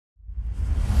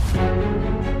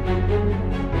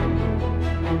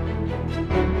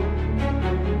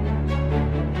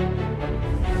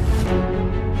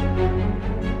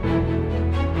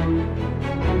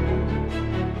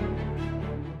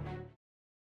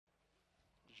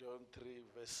John 3,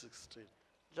 verse 16.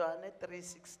 John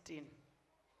 3:16.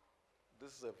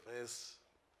 This is a verse.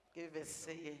 Give a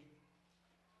say.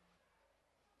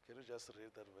 Can you just read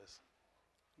that verse?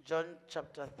 John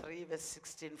chapter 3 verse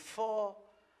 16. For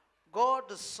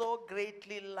God so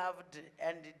greatly loved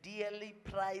and dearly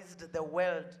prized the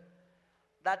world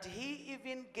that he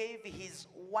even gave his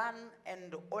one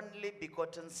and only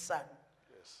begotten Son,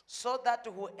 Yes. so that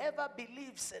whoever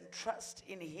believes and trusts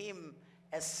in him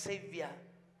as Savior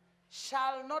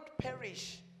shall not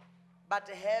perish but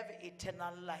have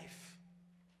eternal life.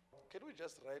 Can we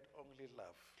just write only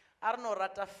love? A re no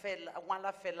rata fela,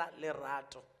 ngwala fela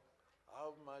lerato.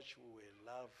 How much we were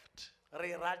loved.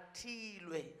 Re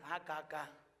ratilwe hakaka.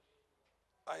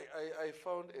 I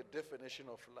found a definition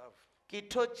of love, Ki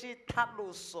thotse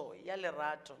tlhaloso ya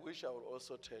lerato. which I will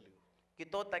also tell you, Ki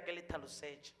tota ke le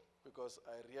tlhalosetše. because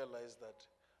I realize that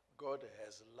God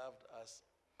has loved us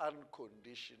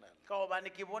unconditionally. Ka gobane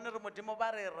ke bone re modimo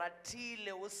ba re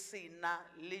ratile o sena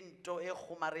le nto e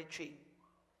kgomaretšweng.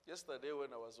 Yesterday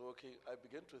when I was walking, I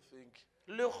began to think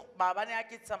Le maabane a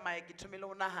ke tsamaya ke thomile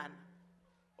o nagana.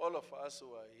 all of us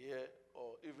who are here,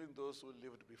 or even those who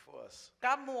lived before us,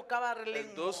 Ka moka ba re leng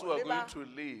and those who mo, are le going ba- to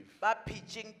live, ba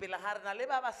pitšeng pele ga rena le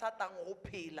ba ba satang go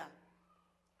phela.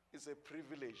 it's a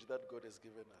privilege that God has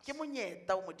given us. Ke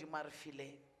monyeta o modimo a re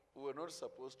fileng. We were not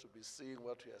supposed to be seeing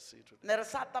what we are seeing today. Ne re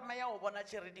sa tsamaya go bona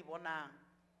tše re di bonang.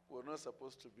 We were not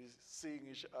supposed to be seeing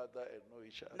each other and know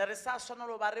each Ne other. re sa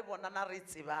swanelo ba re bonana re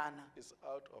tsebana. It's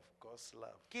out of God's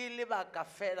love. Ke lebaka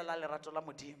fela la lerato la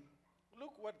modimo.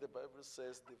 Look what the Bible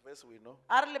says, the verse we know.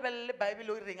 A re lebelele Baebele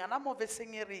o reng ana mo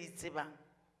veseng e re e tsebang.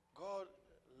 God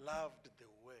loved the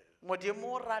world.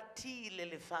 Modimo o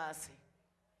ratile lefatshe.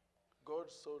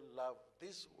 God so loved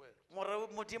this world.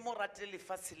 Modimo o ratile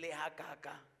lefatshe le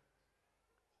hakaka.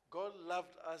 God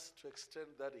loved us to extend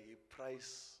that he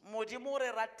priced. Modimo o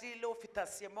re ratile o feta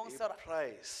seemong He se gore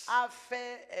priced. a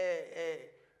fe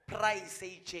price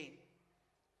e itseng.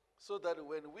 So that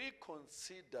when we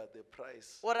consider the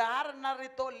price, Ore ha rena re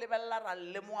to lebelela ra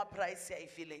lemoga price ya e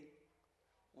fileng.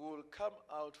 we will come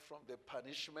out from the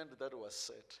punishment that was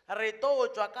set Re to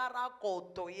tswa ka ra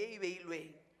koto ye e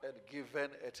beilweng. and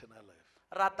given eternal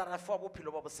life. Ra tla ra fiwa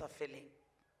bophelo bo bo sa feleng.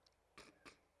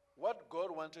 What God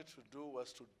wanted to do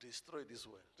was to destroy this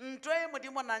world. Ntho e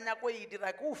modimo na nyako e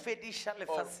dira ke o fediša Or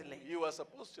lefatshe le. you are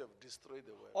supposed to have destroyed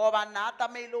the world Goba na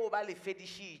tamaile o ba le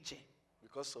fedišitše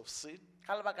because of sin,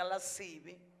 ka lebaka la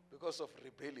sebe, because of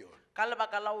rebellion ka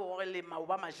lebaka la gore lema o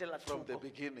ba majela from the thoko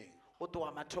beginning. go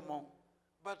tloga mathomong.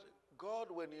 But God,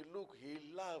 when you look, he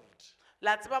loved,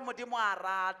 La tseba modimo a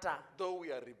rata though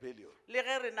we are rebellion. le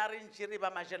ge rena re ntše re ba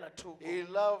majela thoko. He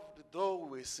loved, though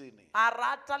we were sinning. A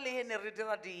rata le he ne re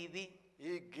dira dibe.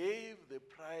 He gave the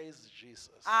prize Jesus.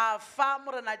 A fa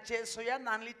morena Jesu ya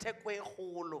nang le theko e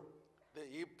kgolo.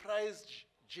 He prized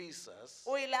Jesus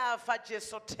O ile a fa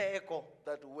Jesu theko.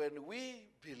 that when we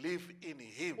believe in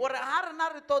him, Gore ha rena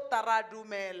re to tara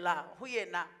dumela ho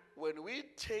yena, when we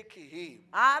take him,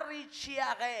 a re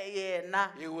tšea ge yena,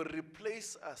 he will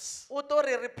replace us o to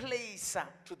re replacea.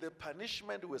 to the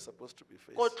punishment we're supposed to be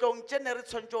facing. Kotlong tše ne re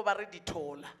tshwantse go ba re di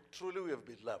thola. Truly, we have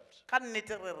been loved. Ka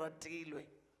nnete re ratilwe.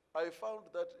 I found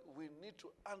that we need to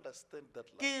understand that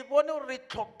love. Ke bone gore re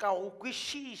tlhoka go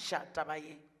kwešiša taba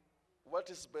ye. What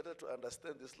is better to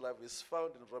understand this love is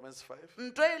found in Romans 5,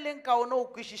 Ntho e leng kaone go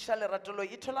kwešiša lerato lo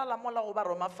e tholala mola go ba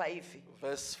Roma 5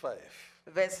 verse 5.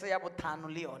 verse ya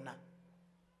botlhano le yona.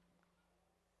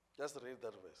 Just read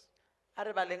that verse. A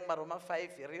re baleng ba Roma 5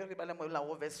 re bale mo la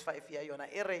go verse 5 ya yona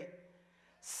e re,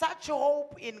 such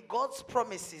hope in God's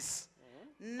promises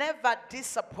never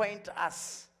disappoint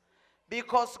us,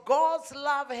 because God's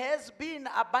love has been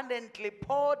abundantly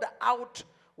poured out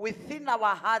within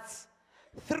our hearts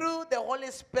through the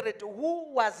Holy Spirit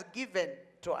who was given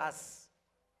to us.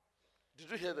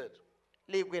 Did you hear that?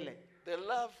 Le kwele. The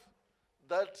love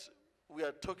that we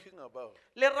are talking about,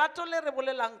 Lerato le re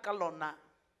bolelang ka lona,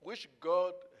 which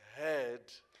God had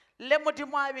le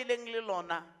modimo a bileng le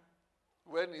lona,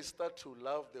 when he started to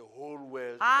love the whole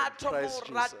world a and thomo Christ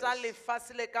rata Jesus.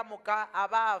 lefatshe le ka moka a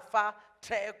ba fa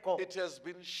theko. It has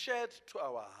been shed to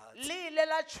our hearts. Le ile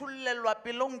la tšhollelwa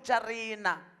pelong tša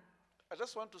rena. I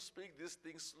just want to speak these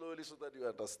things slowly so that you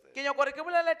understand. Ke nyaka gore ke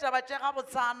bolele taba tše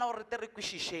gabotsana gore te re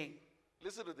kwešišeng.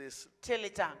 Listen to this.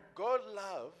 Theletšang. God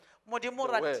loved Modimo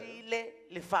the world. ratile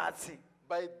lefatshe.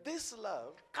 By this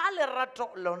love, Ka lerato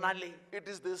lona le. it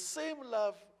is the same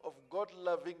love of God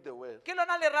loving the world Ke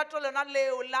lona lerato lona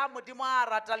leo la modimo a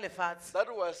rata lefatshe. that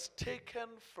was taken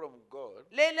from God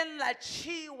Le ileng la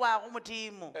tšhiwa go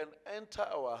modimo. and enter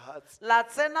our hearts La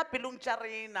tsena pelong tša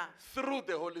rena through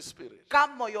the Holy Spirit. ka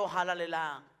moya o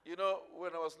halalelang. You know,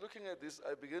 when I was looking at this,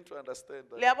 I began to understand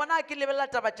Le that ya bona ke lebelela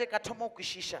taba tše ka thoma go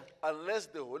kwešiša unless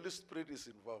the Holy Spirit is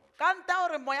involved, ka nta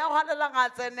gore moya o galelang a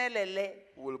tsenelele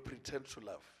we will pretend to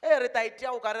love. re ta itea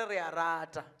o ka re a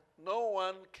rata No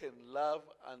one can love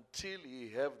until he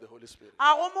have the Holy Spirit.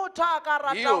 a go motho a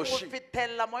ka He ratang or go she.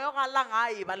 fithelela moya o galang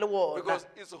a eba le wona Because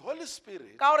it's the Holy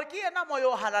Spirit, ka gore ke yena moya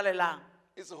o halalelang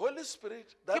it's the Holy Spirit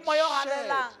ke that moya o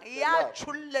halelang shared the ya love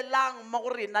tšhollelang mo go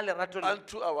rena lerato le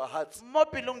unto our hearts. mo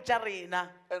pelong tša rena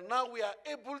And now we are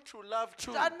able to love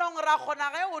too. jaanong ra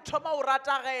kgona ge o thoma o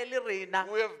rata ge le rena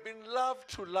We have been loved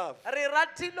to love. re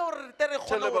ratile gore re te re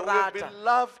Tell kgone about go we have rata been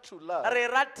loved to love. re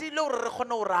ratile gore re kgone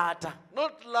go rata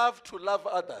Not love to love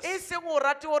others. e seng o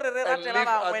rate gore re And rate leave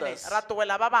ba bangwe ne others. ra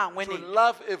togela ba bangwe To ne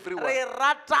love everyone. re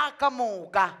rata ka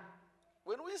moka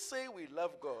When we say we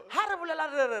love God, ga re bolela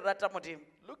re rata modimo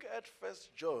look at 1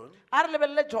 John a re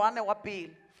lebelele Johane wa pele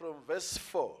from verse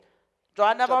 4.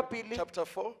 Johane wa pele Chapter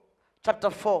 4, chapter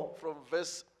 4 from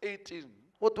verse 18.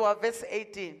 go tloga verse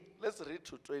 18 Let's read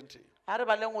to 20. a re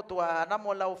baleng go tloga na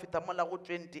mola go feta mola go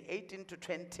 20 18 to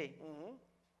 20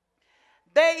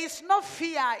 there is no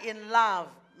fear in love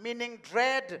meaning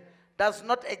dread does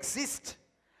not exist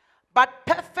but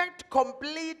perfect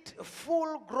complete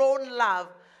full grown love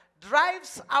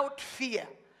drives out fear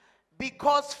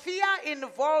because fear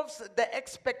involves the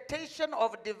expectation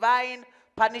of divine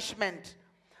punishment.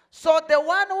 So the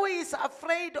one who is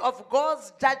afraid of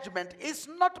God's judgment is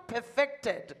not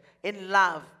perfected in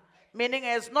love, meaning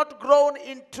has not grown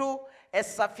into a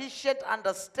sufficient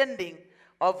understanding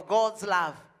of God's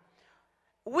love.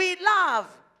 We love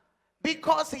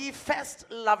because he first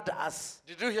loved us.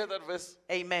 Did you hear that verse?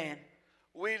 Amen.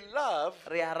 We love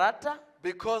Re a rata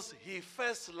because he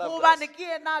first loved us. gobane ke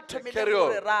yena a thomileng Carry go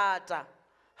on. re rata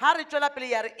ha re tswela pele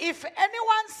ya re if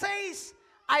anyone says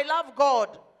I love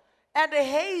God and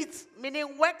hates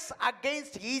meaning works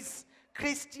against his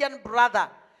Christian brother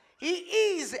he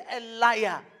is a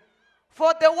liar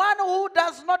for the one who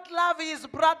does not love his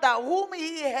brother whom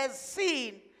he has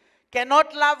seen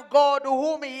cannot love God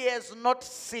whom he has not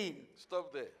seen.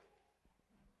 Stop there.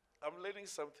 I'm learning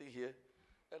something here,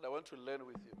 and I want to learn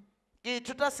with you. Ke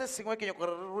ithuta se sengwe ke nyaka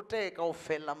gore re rute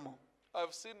kaofela mo.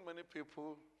 I've seen many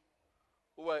people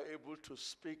who are able to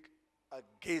speak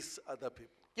against other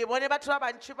people. Ke bone batho ba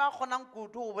bantši ba kgonang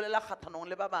kudu go bolela kgathanong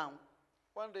le ba bangwe.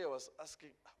 One day I was asking,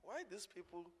 why these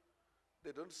people,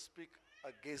 they don't speak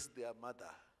against their mother?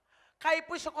 Ka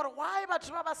ipuša gore why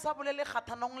batho ba ba sa bolele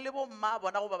kgathanong le bomma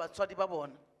bona goba batswadi ba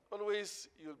bona. Always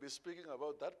you'll be speaking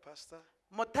about that pastor,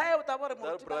 Mothae o tla bore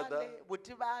That brother.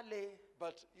 botibale.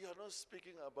 but you are not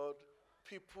speaking about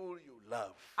people you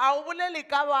love. A o bolele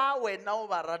ka ba wena o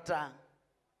ba ratang.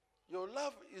 Your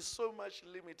love is so much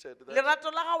limited that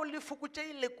Lerato la gago le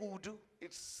fokotšeile kudu.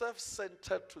 it's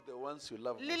self-centered to the ones you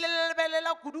love Le most.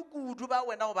 lebelela kudu-kudu ba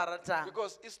wena o ba ratang.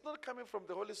 Because it's not coming from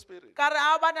the Holy Spirit. Ka re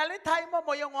a bana le time mo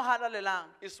moyeng o halalelang.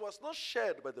 It was not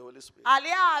shared by the Holy Spirit. A le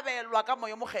abelwa ka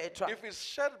moya mokgethwa. If it's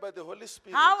shared by the Holy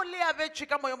Spirit, Ha o le abetšwe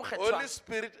ka moya Holy mokgethwa.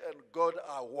 Spirit and God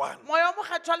are one. Moya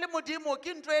mokgethwa le modimo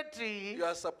ke ntho e tee. You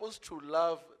are supposed to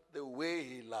love the way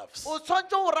He loves. O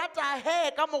tshwantse o rata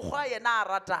he ka mokgwa yena a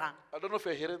ratang. I don't know if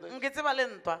you're hearing that. Nke tseba le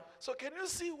ntwa. So can you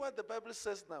see what the Bible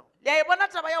says now? Le a e bona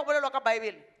taba ya go bolelwa ka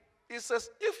Baebele. It says,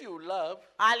 if you love,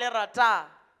 A le rata.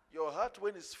 your heart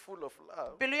when it's full of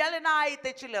love, Pelo ya lena a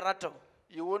itetše lerato.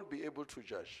 you won't be able to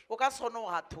judge. O ka se kgone go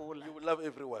hathola. You will love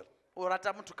everyone. O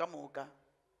rata motho ka moka.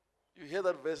 You hear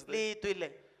that verse there? Le itwile.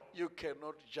 You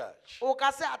cannot judge. O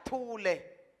ka se athole.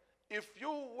 If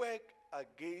you work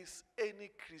against any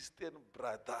Christian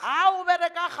brother, Ha o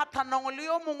bereka kgathanong le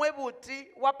yo mongwe botse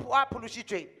wa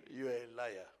phološitšweng. you are a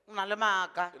liar. O na le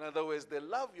maaka. In other words, the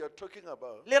love you're talking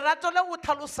about Lerato le o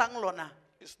tlhalosang lona.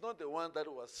 is not the one that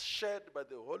was shared by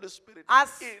the Holy Spirit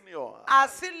As- in your heart. A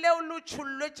se leo le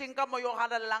tšhollwetšeng ka moya o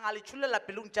galalelang a le tšholela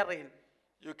pelong tša rena.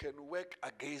 You can work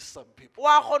against some people.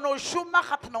 Wa kgona go šoma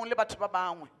kgathanong le batho ba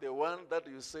bangwe. The one that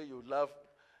you say you love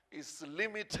is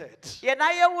limited.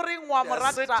 Yena ye o reng wa mo There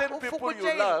are rata certain o people you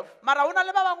fokotšeile. love. Mara o na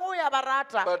le ba bangwe o ya ba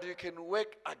rata. But you can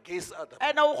work against other people.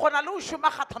 Ene o kgona le go šoma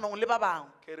kgathanong le ba bangwe.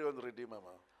 Carry on, Redeemer.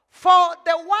 For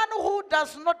the one who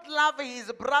does not love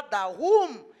his brother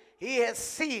whom he has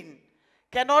seen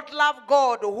cannot love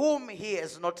God whom he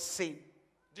has not seen.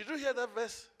 Did you hear that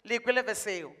verse? Le kwele verse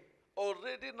eo.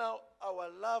 Already now, our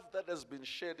love that has been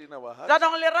shared in our hearts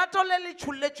Jaanong lerato le le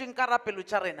tšholletsweng ka ra pelo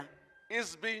tša rena.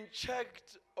 is being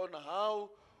checked on how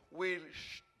we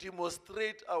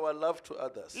demonstrate our love to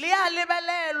others. Le a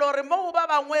lebelelo re mo ba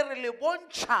bangwe re le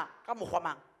bontšha ka mokgwa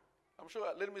mang. I'm sure,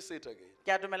 let me say it again. Ke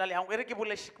a dumela le yang, e re ke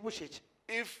bošetše.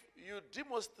 If you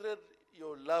demonstrate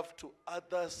your love to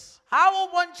others, Ha o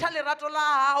bontsha lerato la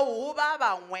hao ho ba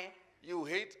bangwe, you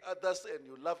hate others and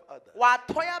you love others, wa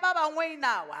thoya ba bangwe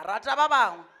ina wa rata ba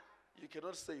bangwe, you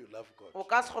cannot say you love o God.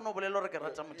 ka se kgone ho bolela hore ke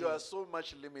rata You are Modimo. so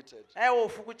much limited O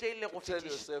fokotseile go to tell fetiša.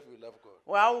 yourself you love God.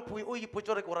 Wa o ipotse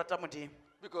hore ke o rata Modimo.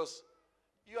 Because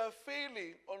you are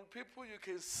failing on people you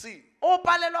can see. O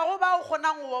palelwa go ba o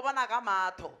kgonang go ba bona ka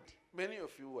matho. Many of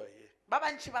you are here. Ba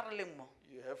bantši ba re leng mo.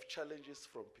 You have challenges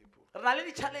from people. Re na le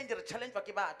di-challenge, re challenge-wa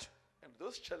ke batho. And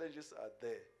those challenges are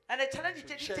there And the challenge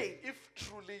to tše di check teng. if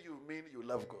truly you mean you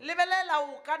love God. Lebelela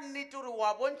o ka nnete gore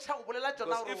wa bontšha o bolela tšona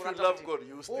Because gore if o you rata love Modimo. God,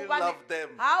 you still Hobane love them.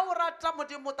 ha o rata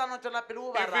Modimo o tla no tšwela pele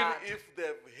o ba Even rata. if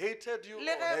they've hated you or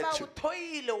Le ge ba hurt o you.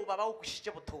 thoile o ba ba o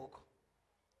kwešiše bothoko.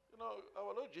 You know,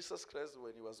 our Lord Jesus Christ,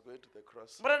 when he was going to the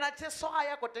cross, Morena Jesu ga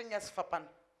ya koteng ya sefapano.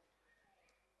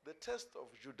 the test of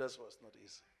Judas was not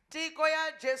easy. Tiko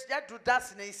ya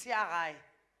Judas ne ise ya gae.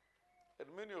 And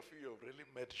many of you have really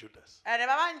met Judas. Ene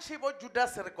ba bantši bo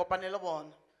Judas re kopane le bona.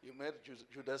 You met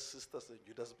Judas' sisters and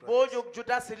Judas' Bo brothers.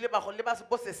 Judas le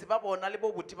bo sesi ba bona le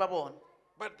bo buti ba bona.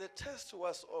 But the test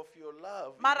was of your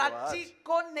love. in your Mara heart.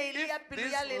 tiko ne ile ya If pelo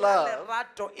this ya lela love-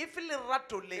 lerato. If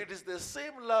lerato le. It is the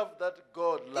same love that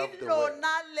God loved the E world. lona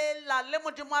lela le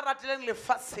Modimo a ratileng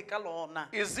lefatshe ka lona.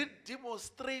 Is it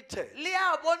demonstrated Le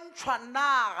a bontšhwa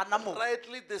na gana mo.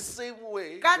 rightly the same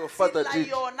way Ka your father tsela did?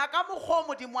 yona ka mokgwa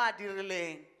o Modimo a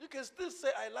dirileng. You can still say,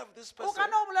 I love this O person. ka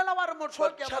no bolela wa re motho o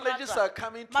But ke a mo challenges rata. are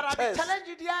coming to Mara test.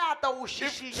 di-challenge di a ata o If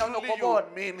šišiša o truly nyako you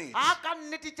bona. mean it. Ha ka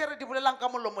nnete tše re di bolelang ka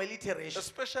molomo e le thereše.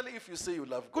 Especially if you say you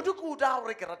love God. Kudu kuda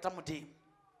gore ke rata Modimo.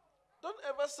 Don't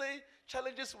ever say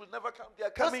challenges will never come. They are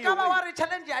O coming ska your ba wa way. re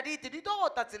challenge ya di ite di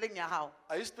tlo ta tseleng ya gago.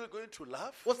 Are you still going to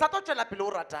laugh? O sa tlo tšwela pele o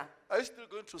rata. Are you still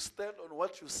going to stand on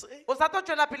what you say? O sa tlo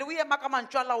tšwela pele o ema ka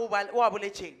mantšu a la o a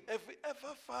boletšeng. Have you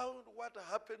ever found what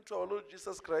happened to our Lord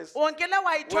Jesus Christ? O nkele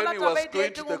wa ithola When he was taba e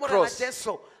going to dietseng the o morena cross.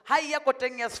 Jesu ha e ya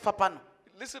koteng ya sefapano.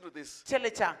 Listen to this.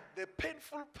 Tšheletšang. The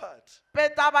painful part Pe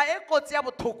taba e kotsi ya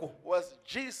bothoko. was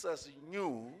Jesus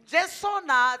knew Jesu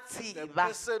na a the tseba.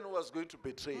 person who was going to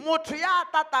betray him. Motho ya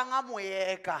tatang a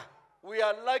moeka. We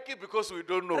are lucky because we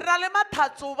don't know. Re na le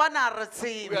mathatso ba na re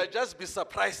We are tsebe. just be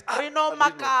surprised. Ah, Re no I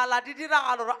didn't know. makala di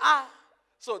diragalo gore a.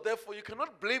 So therefore, you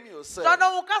cannot blame yourself Jana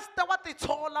o ka se te wa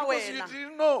titshola because you wena.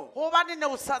 didn't know. Gobane ne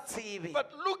o sa tsebe.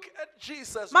 But look at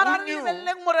Jesus Mara who re knew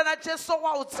lebeleleng morena Jesu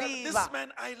wa o that this tseba.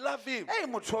 man, I love him. Ei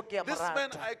motho o ke a mo This man,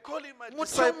 rata. I call him a Motho o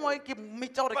disciple. mongwe ke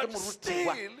mmitsa gore ke But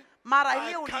morutiwa. still, Mara I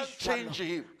ye o le can't change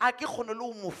him. a ke kgone le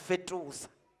o mo fetosa.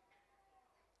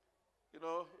 You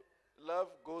know, love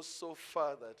goes so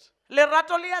far that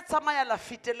Lerato le ya tsamaya la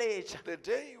fiteletša. the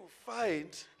day you find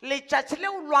Letšatši le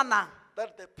o lwanang.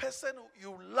 that the person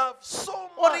you love so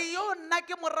Ore much, yo nna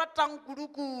ke mo ratang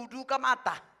kudu-kudu ka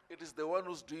mata. it is the one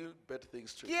who's doing bad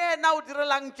things to Ke you. yena o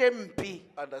direlang tše mpe.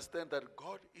 Understand that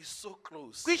God is so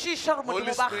close. Kwešiša gore Holy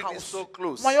Modimo ba Spirit is so kgauswi.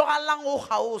 close. Moya o galang o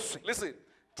kgauswi. Listen,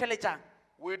 Tšheletšang.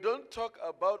 we don't talk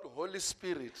about Holy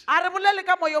Spirit A re bolele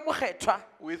ka moya o mokgethwa.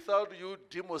 without you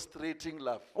demonstrating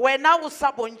love. Wena o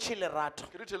sa bontšhe lerato.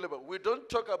 Can you tell them? We don't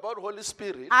talk about Holy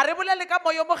Spirit A re bolele ka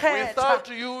moya o without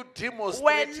mokgethwa. you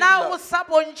demonstrating Wena o love. sa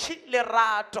bontšhe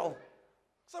lerato.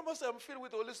 Someone say, I'm filled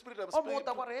with the Holy Spirit. O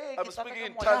motho gore, "Hey, I'm ke tla ka speaking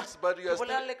in moya, tongues, but ke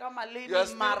bolele ka you are maleme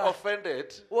still mara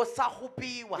offended o sa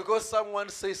gopiwa." because someone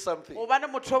says something.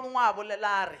 Gobane motho o mongwe a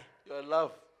bolela a re Your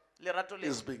love lerato le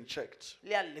is being checked.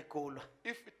 le a lekolwa.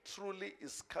 If it truly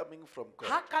is coming from God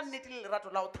Ha ka nnete le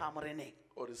lerato la o thaba moreneng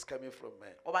or is coming from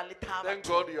man, goba le thaba. thank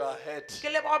God you are hurt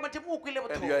Ke leboga Modimo o kwele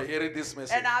and you are botlhoko. hearing this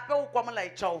message. And ape o kwa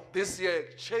molaetša o. This year,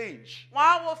 change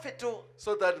Ngwaga o fetoga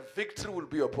so that victory will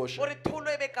be your portion. gore tholo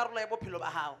e be karolo ya bophelo ba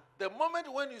gago. The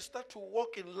moment when you start to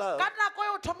walk in love, Ka nako e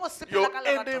o thoma o your sepela ka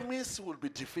lerato, enemies will be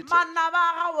defeated. manaba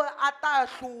a gago a ta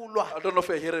hlolwa. I don't know if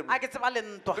you're hearing me. A ke tseba le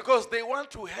ntwa. Because they want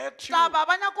to hurt you. Taba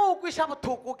ba nyaka o kweša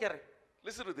bothoko ke re.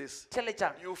 Listen to this.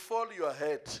 Tšheletšang. You fall, you are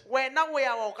hurt. Wena o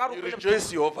ya wa o ka re You o kwele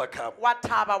rejoice, you overcome. wa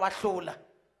thaba wa hlola.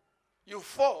 You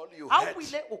fall, you Ha o hurt.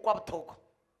 ile o kwa bothoko.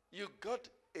 You got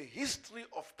a history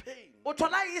of pain O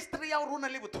thola history ya gore o na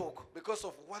le bothoko. because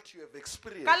of what you have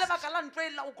experienced. Ka lebaka la ntho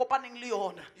e la o kopaneng le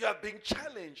yona. You are being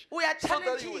challenged O ya so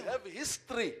that you challenge-iwa. have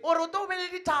history. Ore o tlo be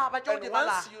le ditaba tšeo And di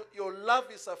once balang. your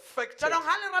love is affected, Jaanong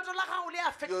ha lerato la gago le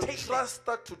your affectile, trust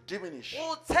starts to diminish.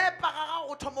 o tshepa ga gago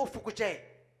o thoma o fokotšega.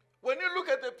 When you look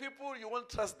at the people, you won't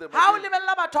trust them Ha o again.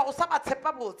 lebelela batho a o sa ba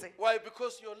tshepa botse. Why?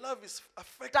 Because your love is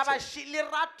affected. Taba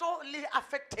lerato le So how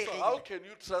affectegile. can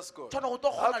you trust God? Tshwana o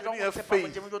tlo How kgona can jwang you go have tshepa faith?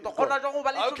 Modimo, o in tlo God? kgona jwang go ba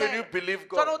le How can you tumelo? believe Tshwana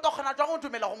God? o tlo kgona jwang go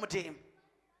dumela go Modimo.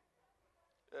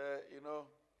 You know,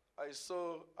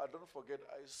 I don't forget,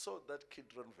 I saw that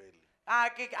Kidron Valley. A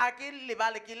ke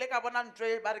lebale ke ile ka bona ntho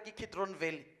e ba re ke Kidron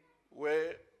Valley.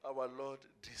 where our Lord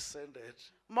descended,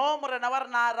 mo morena wa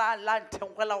rena a ra la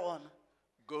nthengwela gona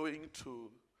going to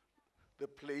the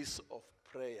place of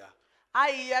prayer, a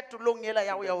iya tulong ela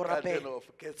ya in go the ya go Garden rapela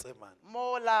of Gethsemane.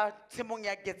 mo la tshimong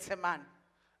ya Getsemane.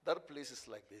 That place is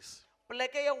like this.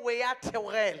 Poleke ye nngwe ya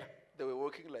theogela They were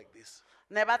walking like this,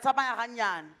 ne ba tsamaya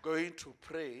gannyane going to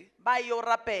pray. ba yo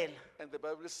rapela. And the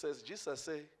Bible says, Jesus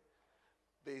said,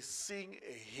 they sing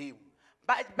a hymn.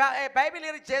 Bible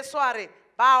e re Jesu a re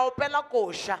ba opela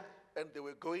koša And they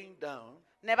were going down.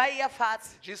 ne ba iya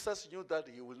fatshe. Jesus knew that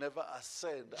he will never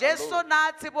ascend Jesu alone. na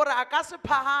a tsebe gore a ka se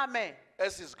phagame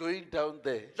As he's going down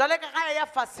there, jwale ka ga ya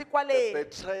fase kwa the le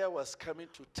betrayer was coming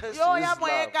to test his yo ya love. mo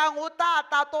ekang o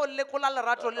tata to lekola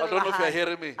lerato le I don't know if you're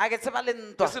hearing me. a ke tseba le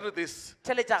ntwa Listen to this.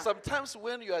 theletšang Sometimes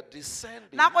when you are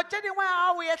descending, nako tše dingwe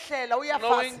ga o etlela o ya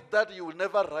knowing fase that you will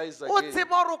never rise o again, tsebe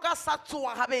gore o ka sa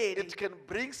tsoga gabedi it can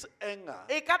bring anger.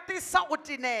 e ka tisa go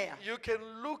tenea You can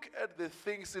look at the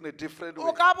things in a different way.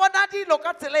 o ka bona dilo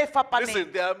ka tsela e fapaneng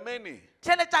Listen, there are many.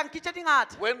 theletšang ke tše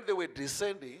dingata When they were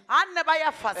descending ga nne ba ya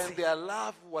and fase their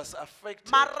love was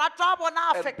affected marato a bona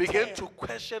a and began affected to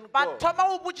question ba God, thoma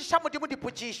o botšiša modimo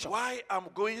dipotšišo why I'm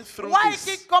going through why this.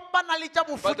 ke kopana le tša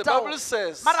But the mofuta o Bible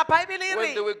says, mara Bible e when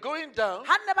they re were going down,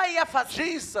 ga nne ba ya fase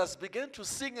Jesus began to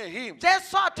sing a hymn.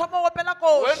 Jesu a thoma o opela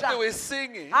When they koša were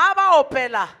singing, ga ba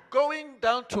opela going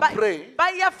down to ba pray, ba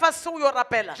ya fase o yo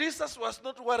rapela Jesus was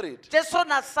not worried. Jesu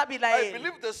na sabila I ene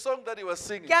believe the song that he was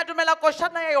singing ke a dumela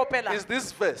košana ya e opela is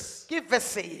this verse ke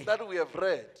verse ye that we have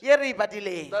read, ye re e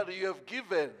badileng that you have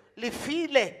given, le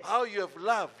file how you have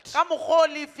loved ka mokgwa o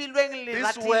le filweng le this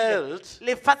ratile world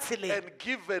lefatshe le and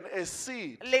given a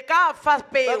seed le ka fa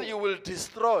that peo you will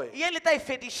destroy. ye le ta e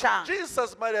fedišang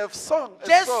Jesus might have sung a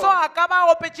Jesu song a ka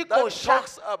ba opetše that koša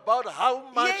talks about how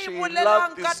much ye e he bolelang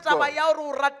loved ka this taba God. ya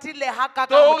gore o ratile ga ka ka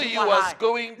Though he modimo wa was hae.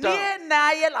 going le down. ene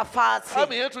a ela I'm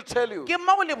fatshe here to tell you ke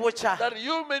mma go le botša that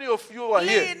many of you are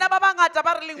here. lena ba bangata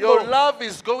ba re leng Your mo love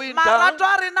is going down marato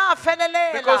a rena a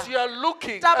felelela because you are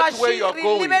looking taba at where you are re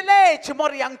going. lebeletše mo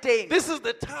re yang teng This is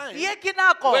the time ye ke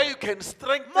nako where you can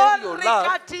strengthen mo your re love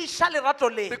ka tiša lerato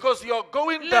le because you are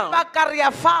going down. lebaka re ya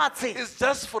fatshe It's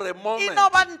just for a e moment. no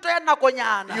ba nto ya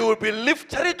nakonyana You will be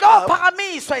lifted re tlo up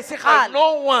phagamiswa e se and gale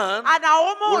no one a na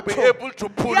o will be motho able to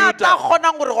pull ya you tla down.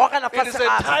 kgonang gore gogela It is fatshe a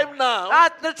gape time now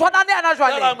le tshwana le yana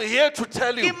that I'm jwale here to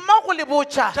tell ke you, mma go le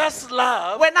botša just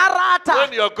love wena rata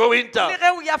when you're going le down. ge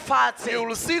o ya fatshe You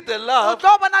will see the o love.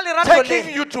 tlo bona lerato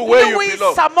taking you to where le you o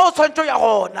belong. isa mo o tshwanetse o ya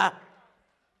gona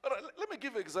All right, let me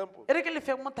give you an example e re ke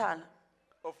lefeng mothala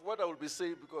of what I will be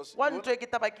saying because wa you won't- ntho e ke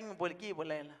taba ke e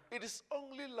bolela it is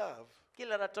only love ke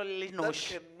lerato le le that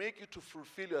noši can make you to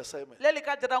fulfill your assignment. le le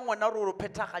ka dirang wena gore o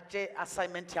phethagatše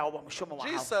assignment ya go ba mošomo wa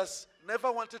gago Jesus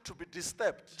never wanted to be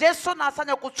disturbed. jesu na a sa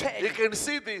nyako You tshwenya can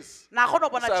see this. na kgone go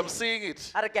bona So I'm tše seeing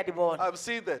it. a re ke a di bona I'm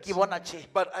seeing that. ke bona tše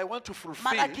But I want to fulfill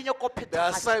mara ke nyako the phethagatša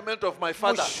assignment of my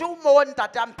father. mošomo o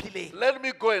ntate a mphileng Let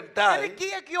me go and e re die, ke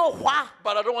ye ke yo hwa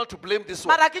but I don't want to blame this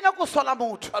one. mara ke nyako sola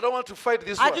motho I don't want to fight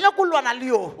this a ke one. nyako lwana le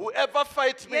yo Whoever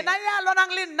fights me, yena ye a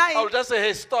lwanang le I'll nnae just say,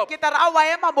 hey, stop. ke tara a wa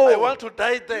ema I moo want to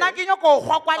die there. nna ke nyako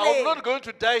hwa kwa I'm le not going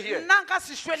to die here. nna nka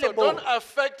se So šwele don't moo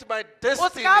affect my o se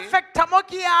destiny. ka affecta mo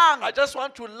ke yang I just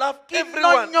want to love ke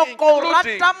everyone, no nyoko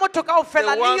including rata motho ka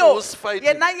ofela the le one yo who's fighting.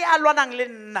 yena ye a lwanang le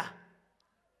nna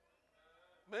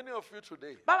many of you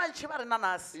today. ba bantšhi ba re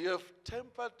nanase You have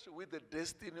tempered with the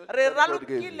destiny re that God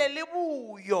gave you. ralokile le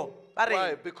buyo ba Why?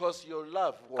 re Because your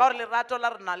love ka gore lerato la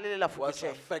rena le le la was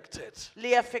fokotšeng affected.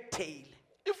 le affecteile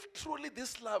If truly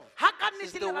this love ga ka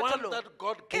is nnete the lerato one lo that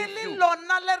God e gave le you,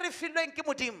 lona le re filweng ke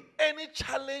modimo any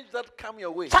challenge that come your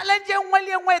way challenge e nngwe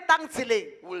le e nngwe e tang tseleng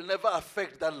will never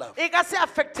affect that love. e ka se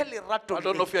affecte lerato I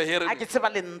don't know if you're hearing a me. ke tseba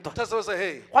le ntwa Just say,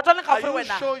 hey, gwa tswa le are ka you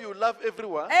wena sure you love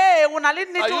everyone? ee o na le Are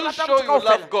nnete o you rata sure motho you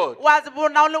love kaofela God?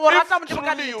 o rata If modimo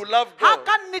ka truly you nnete love ga God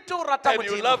ka nnete o rata and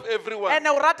you love modimo everyone, ene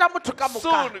o rata motho ka moka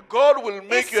soon God will e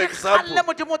make you se example. kgalle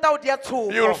modimo o ta o dia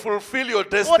You will tshopo fulfill your o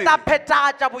destiny. ta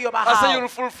phethagatša boyo ba I say gago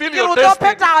you'll fulfill Ke your re o tlo destiny.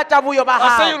 phethagatša boyo ba I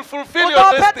say gago you'll fulfill o your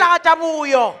tlo destiny. phethagatša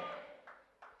boyo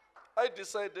I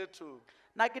decided to,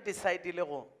 nna ke decidile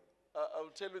go I'll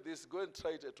tell you this, go and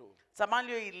try it at home. tsamang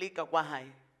le yo e leka kwa gae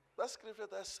That scripture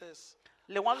that says,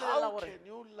 lengwalo le la how gore can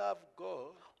you love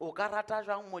God o ka rata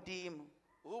jang modimo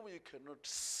whom you cannot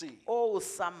see, o o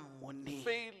sa mmoneng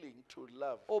failing to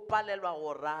love o palelwa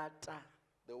go rata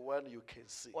the one you can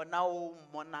see? ona o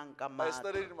mmonang ka I matlho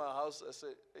started in my house, I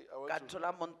said, hey, ka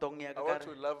thola mo ntong ya I ka want ka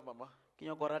to re love Mama. ke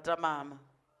nyako rata mama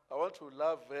I want to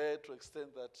love her to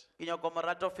extent that ke nyako mo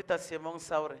rata go feta seemong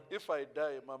sa gore if I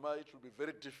die, Mama, it will be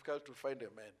very difficult to find a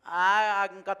man. a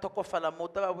nka thokofala mo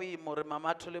taba boimo gore mama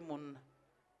a thole monna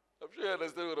I'm sure you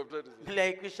understand what I'm trying to say. le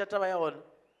a ikweša taba ya gone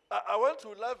I want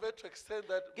to love her to extend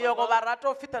that ke yo go ba Mama rata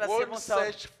ho fetela won't seemong sa hore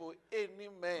search for any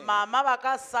man. mama ba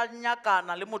ka sa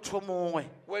nyakana le motho o mongwe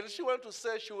When she wants to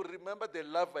search, she will remember the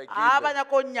love I a gave ba her.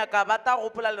 nyaka o nyaka ba ta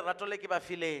gopola lerato le ke ba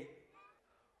fileng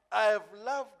I have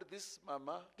loved this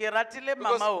Mama ke ratile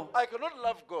because mama o I cannot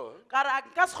love God ka re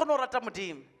nka se kgone go rata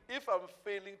modimo if I'm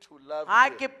failing to love ga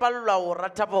her. ke palelwa go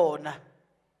rata bona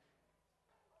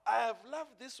I have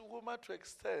loved this woman to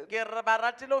extent ke re ba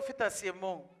ratile go feta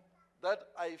seemong that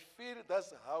I feel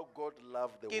that's how God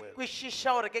loved the ke world.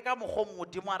 kwešiša gore ke ka mokgwa o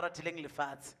modimo a ratileng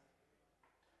lefatshe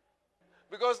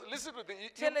Because listen to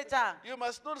Theeletšang. you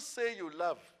must not say you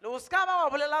love le o se ka ba wa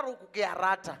bolela gore ke a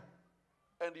rata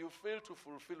and you fail to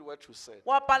fulfill what you said.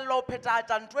 wa palela o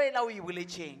phethagatša ntho e la o e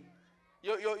boletšeng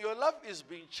Your love is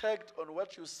being checked on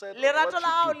what you said and lerato what la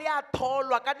gago you le a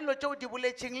tholwa ka dilo tšeo di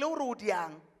boletšeng le gore o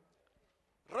diang do.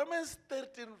 Romans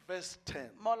 13 verse 10.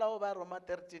 mola o ba Roma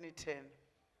 13:10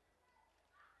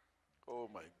 Oh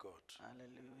my God.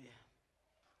 Hallelujah.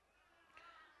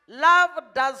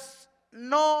 Love does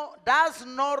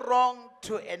no wrong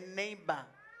to a neighbor.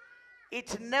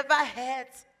 It never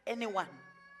hurts anyone.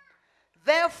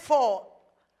 Therefore,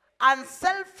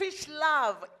 unselfish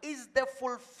love is the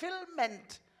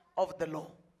fulfillment of the law.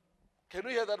 Can you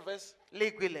hear that verse?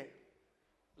 Le kwele.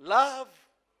 Love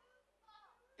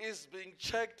is being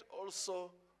checked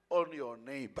also on your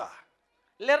neighbor.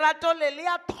 Lerato le le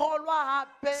a tholwa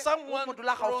gape o Someone mo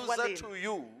dula gaufi wa closer lena. to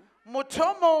you. Motho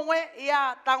o mongwe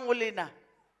ya tlang go lena.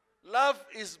 Love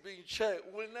is being checked.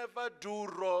 Will never do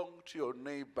wrong to your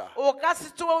neighbor. O ka se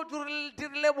tsoe o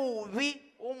dirile bobi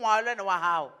o ngwalwane wa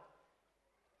gago.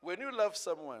 When you love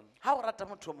someone, Ha o rata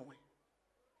motho o mongwe.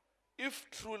 if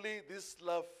truly this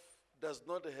love does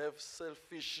not have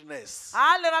selfishness,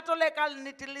 Ha lerato le ka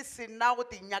nnete le sena go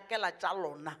tinyakela tša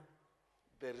lona.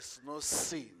 there is no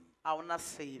sin. A ona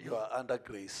sebe. You are under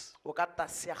grace. O ka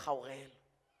tlase ya kgaogelo.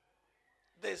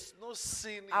 There's no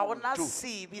sin A you will ona do.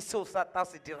 sebe seo sa ta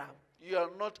se dirang. You are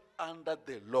not under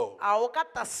the law. A o ka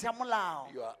tlase ya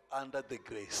molao. You are under the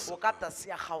grace. O ka tlase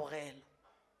ya kgaogelo.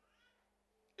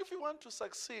 If you want to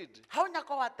succeed Ha o nyaka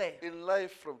go atela in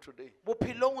life from today,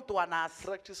 bophelong o toana se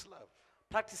practice love.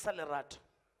 practice lerato.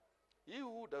 He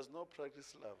who does not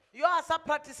practice love Yo a sa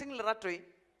practicing lerato e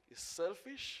is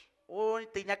selfish, o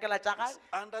tinyakela tša is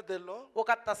gae under the law, o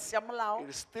ka tlase ya molao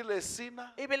is still a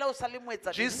sinner. ebile o sa le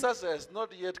moetsa Jesus has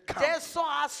not yet come Jesu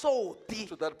a so ti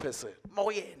to that person. mo go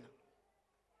yena.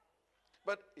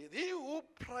 But he who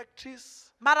practices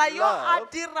Mara yo a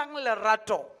love dirang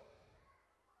lerato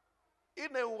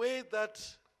in a way that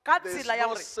Ka there's tsela ya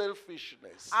no gore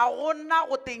selfishness, a gona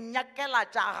go tinyakela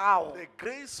tša gago. the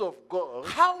grace of God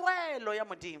Kgaogelo ya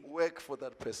modimo work for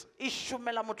that person. e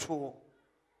šomela motho o.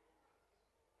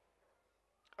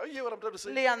 Are you hear what I'm trying to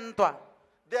say? Le ya ntwa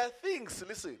There are things,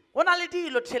 listen, go na le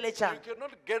dilo you theeletšang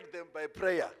cannot get them by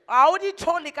prayer. ga o di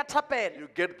thole ka thapelo You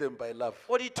get them by love.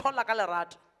 o di thola ka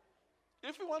lerato.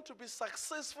 If you want to be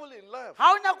successful in life,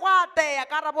 Ga o nyaka go ateya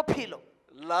ka ra bophelo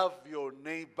love your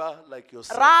neighbor like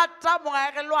yourself. rata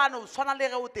moagelwane o tshwana le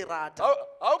ge o te rata.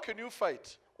 How can you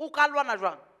fight O ka lwana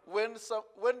jwang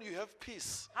when you have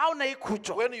peace, ga o ne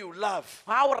ikhutso when you love?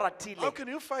 ga o How ratile can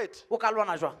you fight? o ka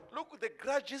lwana jwang. Look, the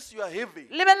grudges you are having,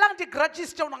 Lebelelang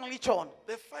di-grudges tše o nang le tšona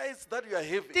the fights that you are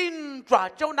having, dintwa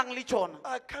tše o nang le tšona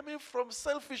are coming from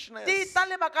selfishness. di ta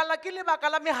ke lebaka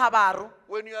la mehabaro.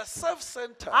 When you are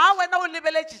self-centered, Ga wena o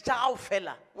lebeletše tša gago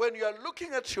fela when you are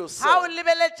looking at ga o yourself,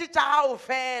 lebeletše tša gago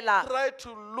fela try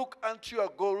to look unto your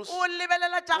goals. o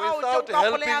lebelela tša gago Without tšeo ka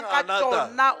helping goleang ka another,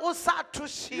 tšona o sa You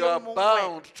thušie are mongwe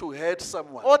bound to hurt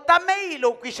someone. o tameile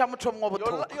o kweša motho o mongwe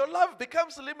bothoko. Your love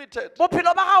becomes limited.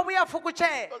 Bophelo ba gago bo ya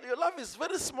fokotšega. Your love is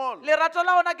very small. Lerato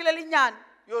la ona ke le lennyane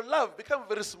Your love becomes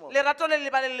very small. lerato le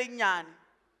leba le lennyane.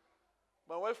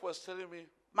 My wife was telling me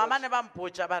Mama that, ne ba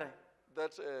mpotša ba re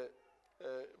that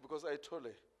because I told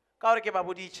her, ka gore ke ba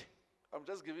boditše I'm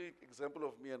just giving example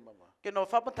of me and Mama. ke no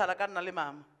fa mothala ka nna le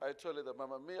mama I told her that,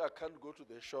 Mama, me, I can't go to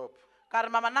the shop ka re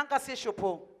mama nna nka se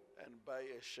shopong and buy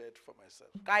a shirt for myself.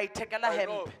 ka ithekela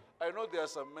hempe. I know there are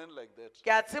some men like that. Ke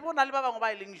a tseba o na le ba bangwe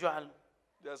ba e leng jalo.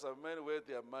 There are some men where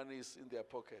their money is in their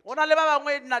pocket. Go na le ba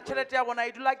bangwe na tšhelete ya bona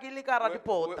e dula ke le ka ra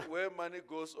dipota. Where money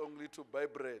goes only to buy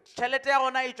bread. Tšhelete ya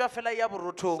gona e tšwa fela ya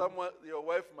borothong. Someone, your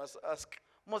wife must ask.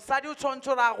 Mosadi o tshwanetse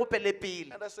gore a gopele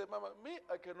pele And I said, Mama, me,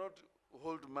 I cannot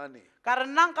hold money. ka re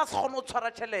nna nka se kgone o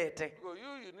tshwara tšhelete Because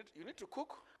you need to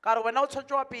cook. ka re wena o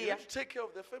tshwanetse wa You peya need to take care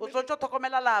of the o family. tshwanetse o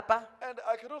tlhokomela lapa. And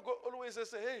I cannot go always and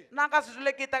say, hey, Nna nka se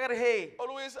dule ke ta ke re he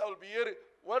always I'll be hearing,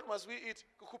 what must we eat?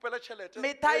 Kukupela chelete.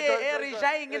 metha Hey, e join, e join, re join.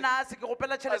 ja eng Hey, na se ke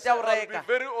gopela I tšhelete said, ya go I'll be reka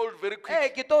very old very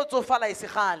quick. ke tlo tsofala e se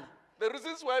gale. The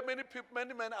reasons why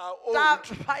many men are old,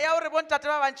 taba ya hore bontate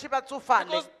ba bantši ba tsofale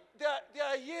because they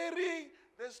are hearing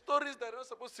the stories that they're not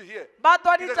supposed to hear. ba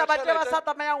twa Ke ditaba reka tše ba tšhelete, sa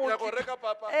tsamayang ke go nyaka go di- reka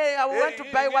papa. Hey, I want to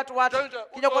buy what Jonja,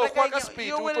 Ke nyaka go o reka tlo hwa ka eng? speed,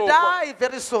 You o will tlo hwa. die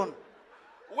very soon.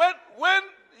 When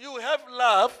you have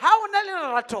love, Ha o na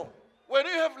le lerato, when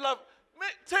you have love,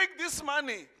 take this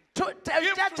money, give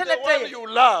tšea to the one tšhelete you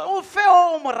love, o fe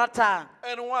o mo ratang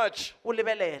and watch. o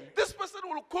lebelele. This person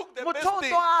will cook the best Motho o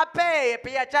thing. tlo apeye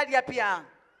pea tša di apeyang.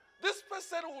 This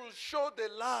person will show the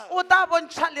love O tla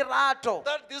bontšha lerato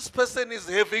that this person is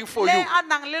having for le you. a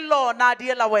nang le lona a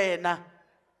diela wena.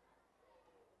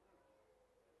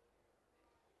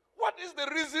 What is the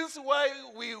reasons why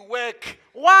we work?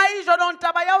 Why jonong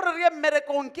taba ya hore re ye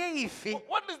mmerekong ke efe?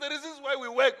 What is the reasons why we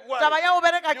work? Why? Taba ya ho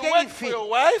bereka You ke work for efe? your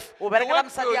wife, O you berekela work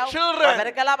for mosadi your hao, o children.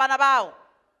 berekela bana bao.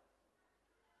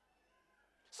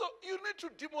 So you need to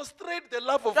demonstrate the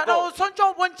love of Jana o God. tshwantse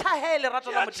o bontšha he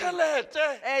lerato la Tšea Modimo.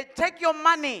 tšhelete, Take your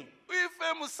money o e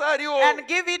fe mosadi o, and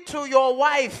give it to your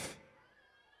wife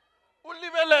o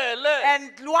lebelele.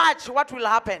 and watch what will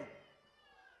happen.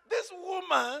 This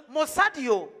woman Mosadi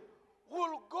yo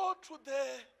will go to the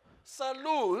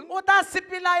saloon o tla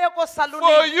sepela ye ko for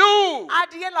saloneng you, a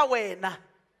diela wena.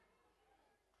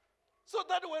 so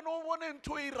that when o bone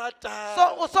ntho e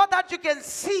ratang, So that you can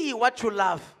see what you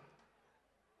love.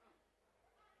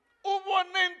 o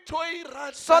bone ntho e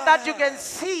ratang. So that you can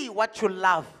see what you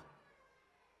love.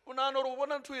 O nahana hore o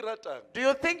bona ntho e ratang. Do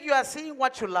you think you are seeing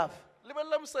what you love?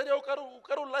 Lebelela mosadi hao, o ka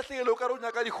re o lahlehile, o ka re o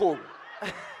nyaka dikgomo.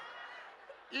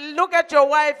 Look at your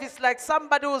wife, it's like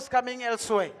somebody who's coming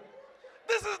elsewhere.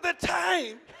 This is the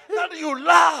time that you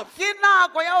love. Ke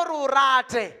nako ya hore o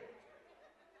rate.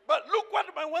 But look what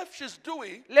my wife she's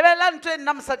doing. Lebelela ntho e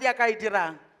nna mosadi ya ka e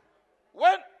dirang.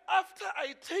 When after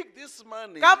I take this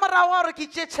money Ka morao wa hore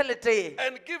ke tšee tšhelete e,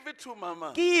 and give it to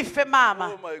mama, ke ife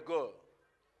mama. oh my God,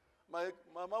 my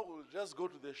mama will just go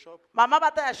to the shop Mama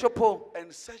ba tla ya shopong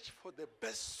and search for the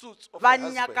best suits of ba her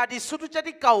husband. nyaka disutu tše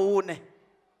di kaone.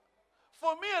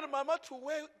 For me and mama to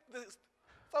wear this,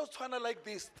 tshwana like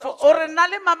this. O re nna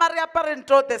le mama re apare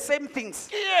ntho the same things.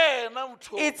 Ke yena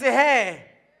motho. It's her.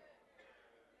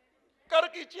 Ka re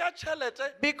ke tšea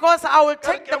tšhelete, Because I will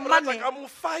ka re take ke the mo rata money ka mo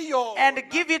fa yona. and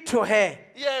give it to her.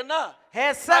 Yena,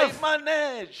 Herself, I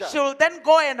manage. she will then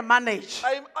go and manage.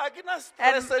 I ke na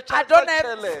And stress I don't have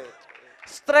tšhelete.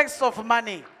 stress of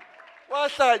money. Wa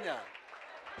hlanya.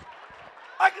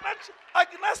 A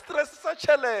ke na stress sa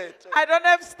tšhelete. I don't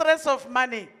have stress of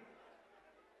money.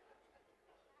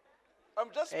 I'm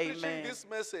just preaching Amen. this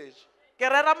message. Ke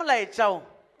rera molaetša o.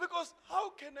 Because how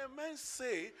can a man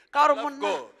say, Ka I gore love monna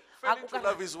God, a failing ko to ka-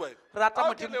 love his wife? Rata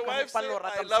How can Modimo a ka wife mokgwa say, le o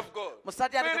rata I love God,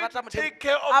 mosadi a re ke failing rata to Modimo, take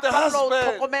care a of the palelwa ho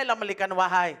husband? tlhokomela molekane wa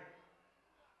hae.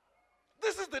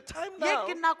 This is the time Ye now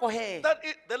ke nako he that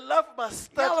the love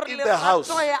must ya start hore in the house.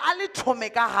 lerato ye a le thome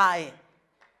ka hae.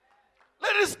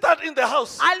 Let it start in the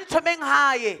house. A le thomeng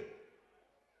hae.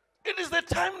 It is the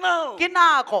time now. Ke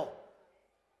nako.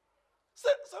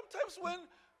 Sometimes when,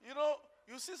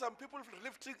 you see some people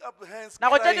lifting up their hands,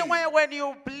 Nako tše crying. dingwe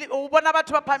when o bona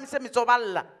batho ba phamise metso ba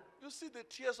lla, You see the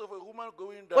tears of a woman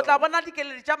going o tla down. bona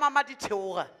dikeledi tša mama di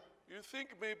theoga. You think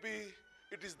maybe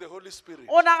it is the Holy Spirit.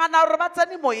 O nagana gore ba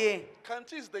tsene moyeng.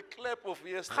 Can't is the clap of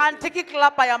yesterday. Gante ke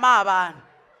klapa ya maabane.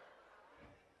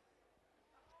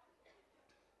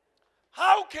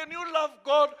 How can you love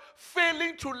God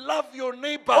failing to love your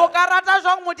neighbor? O ka rata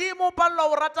jwang Modimo o palelwa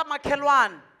ho rata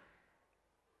makhelwane?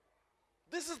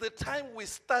 This is the time we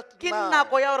start Ke now.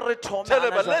 nako ya hore re thome Tell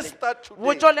hana them, let's jwale. start today.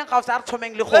 Botša o leng ga o se a re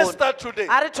thomeng le Let's kgono. start today.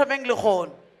 A re thomeng le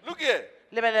kgono. Look here.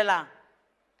 Lebelelang.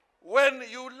 When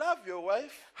you love your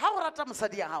wife Ha o rata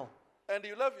mosadi ya hao, and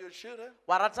you love your children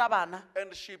wa rata bana,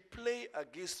 and she play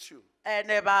against you,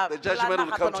 ene ba The judgment plana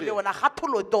will come kgahlano to le you. wena,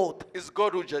 kgatholo tota. it's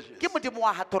God who judges. Ke Modimo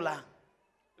wa hatolang.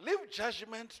 Leave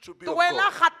judgment to be of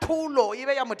Tlohela God. kgatholo e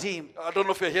be ya Modimo. I don't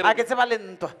know if you're hearing A me. ke tseba le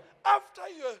ntwa. After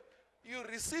you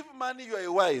receive money, you are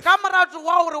a wife. Ka morao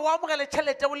wa hore o amogele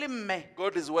tšhelete o le mme,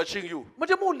 God is watching you.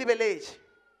 Modimo o lebeletše.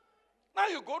 Now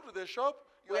you go to the shop,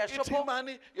 you O are ya eating shopong,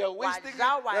 money, you are wa wasting it,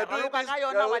 ja, wa you are doing raloka this, ka you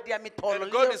yona, wa are, dia metholo and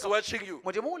le God eo is ka- watching you.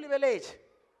 Modimo o lebeletše.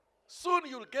 Soon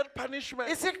you'll get punishment.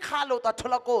 E se kgale o tla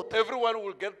thola koto. Everyone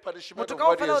will get punishment Motho of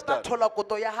what he kaofela o has tla done. thola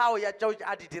koto ya hao ya tšeo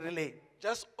a di dirileng.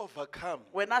 Just overcome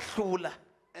Wena hlola,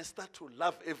 and start to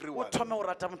love o everyone. thome o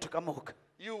rata motho ka moka.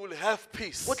 You will have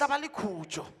peace. O tla ba le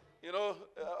khutšo.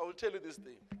 I will tell you this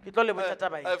thing. Ke tlo le botša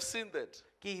taba e. I've seen that.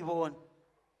 Ke e bone.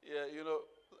 Yeah,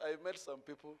 I met some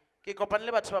people. Ke kopane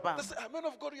le batho ba They bangwe. say, man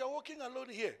of God, you are walking alone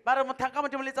here. Ba re motho ka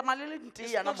Modimo le tsamaya le le ntee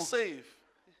It's yana not mo. safe.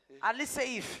 A le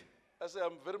safe. I say,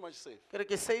 I'm very much safe. Ke re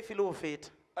ke safe le ho feta.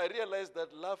 I realized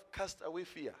that love casts away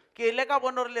fear. ke ile ka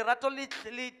bona gore lerato le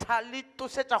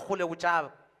tosetša kgole go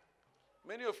tšaba.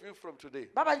 Many of you from today,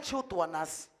 Ba bantši o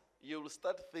toanase you will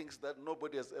start things that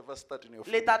nobody has ever started in your le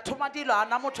family. ta thoma dilo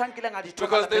ana motho a nkileng a di thoma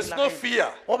Because lapeng there's la no geno.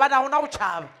 fear. Gobane ga gona go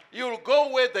tšhaba. You will go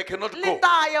where they cannot Le go.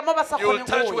 taya mo ba sa You will kgoneng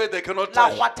touch go where ya. they cannot La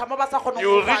touch. gwatha mo ba sa kgoneng You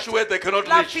go will reach gwatha. where they cannot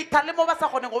La reach. fitha le mo ba sa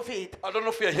kgoneng go feta. I don't know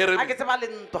if you're hearing A me. ke tseba le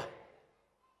ntwa.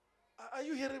 Are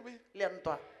you hearing me? Le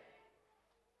ntwa.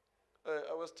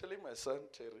 I was telling my son,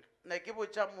 Terry, Ne ke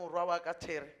botša morwa wa ka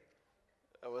Terry.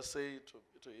 I was saying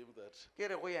to him that, Ke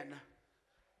re go yena.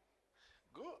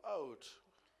 go out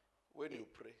when you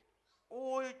pray.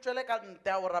 O tšwele ka nte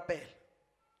a o rapela.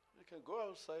 You can go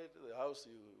outside the house,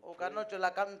 you O pray ka no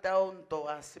tšwela ka nte a o nto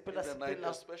a in sepela the night, sepela.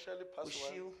 especially past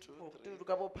 1, Bošiu 2, o 3. tudu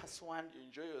ka bo past 1. You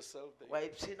enjoy yourself there. Wa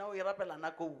ipshina o e rapela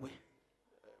nako nngwe.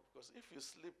 Because if you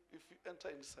sleep, if you enter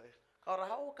inside, Ka gore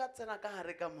ga o ka tsena ka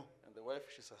gare ka mo. and the wife,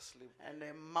 she's asleep, And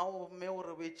mma me o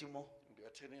robetše mo. and you are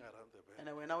turning around the bed, And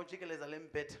wena o tšekeletša le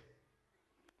mpete.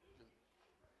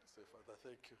 say, Father,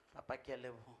 thank you, Papa ke a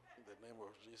leboga. in the name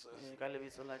of Jesus. Ka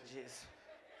lebitso la Jesu.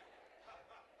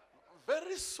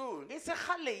 Very soon, E se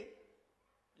gale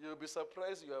you'll be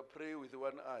surprised you are praying with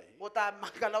one eye. o tla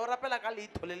makala o rapela ka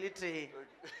leitho le le teng.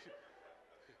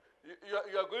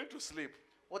 You are going to sleep.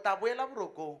 O tla boela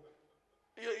borokong.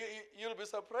 You'll be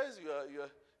surprised you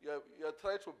are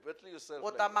trying to battle yourself. O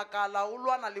Like tla that. makala o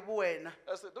lwana le bowena.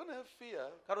 I said, don't have fear.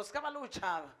 Ka re o se ka ba le o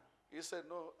tšhaba. He said,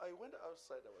 no, I went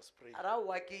outside, I was praying. A ra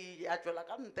oa ke a tšwela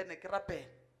ka nte ne ke rapela.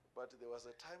 But there was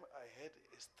a time I heard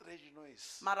a strange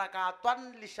noise. Mara ka twa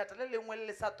lešata le lengwe le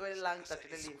le sa twelelang I said, tšatši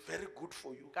le it's lengwe. very good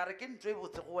for you. Ka re ke ntho e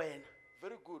botse go wena.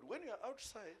 Very good. When you're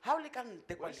outside, Ha o le ka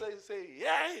nte when kwale. you say,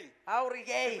 yay! Ha o re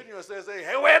yei. When you say, hey,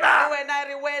 Ke wena! wena e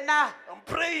re wena. I'm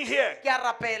praying here. Ke a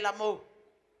rapela mo.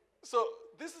 So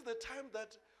this is the time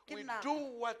that Ke we nako. do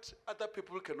what other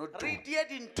people cannot do. Re die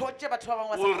dintho tše batho ba bangwe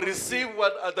ba sa We'll kgoneng go receive di-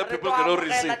 what other Re people tlo cannot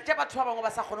amogela receive. tše batho ba bangwe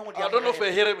ba sa kgoneng go di I don't know if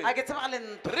you're hearing me. amogela. A ke tseba le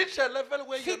ntho. Reach a level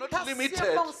where you're not Feta limited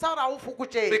seemong sa gore ha o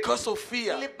fokotšege. because of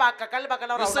fear. Lebaka ka lebaka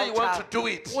la You gore say ha you o want to tšhaba. do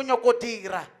it. O nyako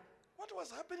dira. What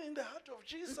was happening in the heart of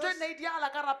Jesus? Ntho e ne e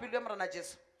diala ka rapelo ya morena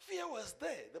Jesu. Fear was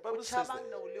there. The O Bible says tšhaba that.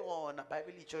 nne o le gona.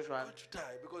 Bible e tšo He jwalo. wanted to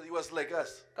die because he was like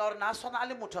us. Ka gore na a swana a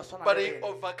le motho a swana But le he wena.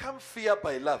 overcome fear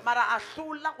by love Mara a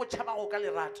hlola go tšhaba go ka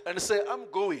lerato. and say, I'm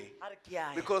going A re ke a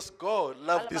ya. because God Ka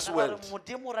loved this lebaka la gore world.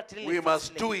 Modimo o ratile We lefatshe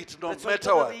must le. do it no Re tshwanetse matter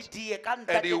gore what. re die ka nta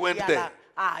And he tse went diala. there.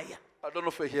 A ya. I don't know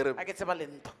if you hear him. A ke tseba le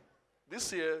ntho.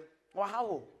 This year, Ngwaga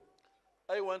o.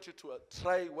 I want you to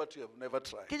try what you have never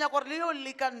tried. Ke nyaka gore le yo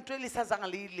leka ntho e le sa zanga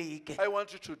le e leke. I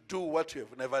want you to do what you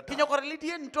have never Ke done. nyaka gore le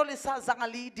die ntho le sa zanga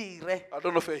le e dire. I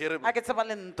don't know if you're hearing me. A ke tseba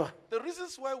le ntho. The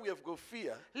reasons why we have got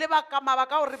fear, Mabaka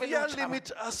gore re be le fear go tšhaba.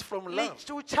 limits us from Le love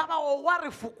o tšhaba o wa re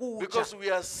fokotša. because we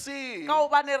are seeing Ka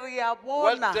gobane re a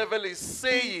what bona. devil is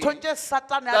saying. Ntho tše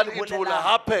Satane a that di it will bolelang,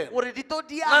 happen. gore di tlo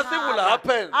Nothing will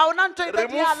happen. a ona ntho e tlo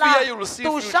Remove dialang. fear, you will see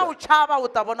Tloša o tšhaba o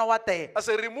tla bona wa teng. I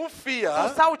say, remove fear,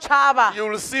 Tlosa o tšhaba you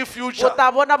will see o future.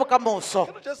 tla bona bokamoso.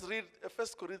 Can you just read 1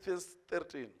 Corinthians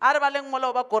 13? A re baleng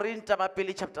mola ba Korinta ba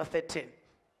pele chapter 13.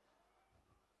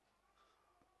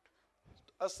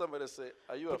 Ask somebody, say,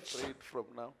 are you afraid from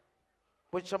now?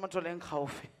 Botša motho leng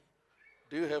gaufi.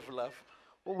 Do you have love?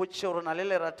 O botše gore o na le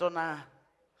lerato na.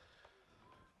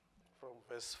 From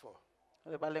verse 4.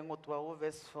 Re baleng o tloa go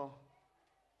verse 4.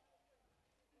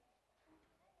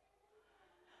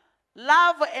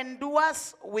 Love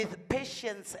endures with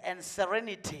patience and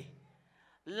serenity.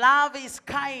 Love is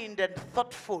kind and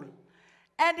thoughtful,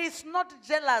 and is not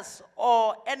jealous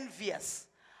or envious.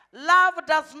 Love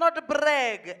does not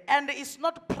brag and is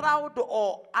not proud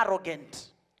or arrogant.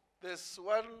 There's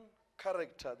one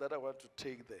character that I want to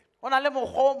take there. Go na le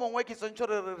mokgwa o mongwe ke tshwantse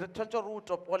re tshwantse re o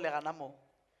topole gana moo.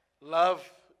 Love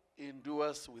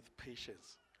endures with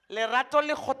patience. Lerato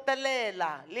le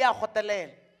kgotelela, le a kgotelela.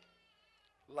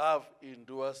 Love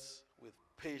endures with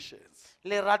patience.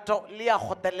 Lerato le a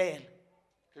kgotelela.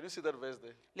 Can you see that verse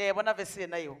there? Le bona verse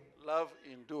ena eo. Love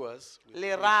endures with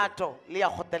patience. Lerato le a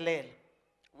kgotelela.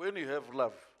 When you have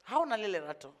love, Ha o na le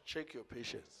lerato, check your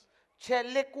patience.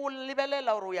 tšhe le ko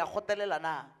lebelela gore o ya kgotelela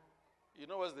na. You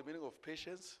know what's the meaning of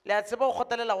patience? Le a tseba o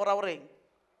kgotelela go ra goreng?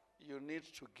 You need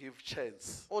to give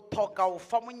chance. O thoka o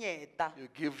fa monyeta, You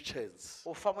give chance.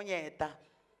 o fa monyeta.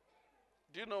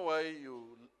 Do you know why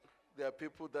there are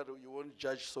people that you won't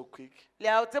judge so quick? Le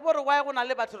a tseba gore why go na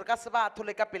le batho re ka se ba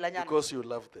athole ka pelanyana. Because you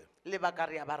love them. Lebaka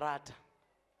re a ba rata.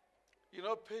 You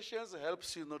know, patience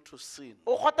helps you not to sin.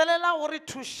 O kgotelela gore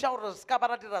thuša gore se ka ba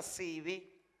ra dira sebe.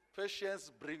 Patience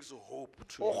brings hope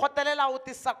to O you. kgotelela o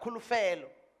tisa kholofelo.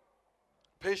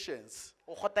 Patience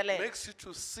o gotelela makes you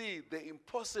to see the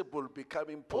impossible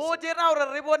becoming o possible. dira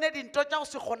gore re bone dintho tša go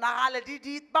se kgonagale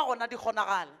di ba gona di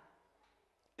kgonagale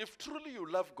If truly you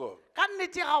love God, ka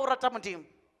nnete ga o rata modimo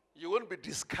you won't be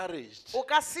discouraged o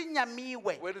ka se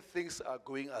nyamiwe when things are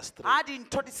going astray, ga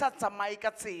dintho di sa tsamaye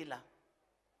ka tsela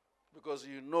because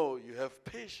you know you have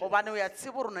patience. gobane o ya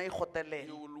tsebe gore o na e gotelela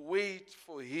You will wait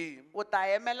for Him. o tla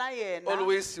emela yena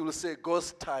Always you will say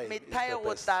God's time is metha e the o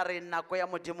best. tla re nako ya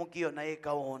modimo ke yona e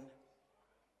ka one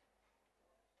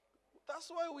That's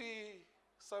why we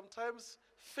sometimes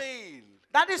fail.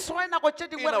 that is why nako tše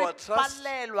dingwe In our re trust,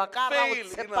 palelwa ka ra go fail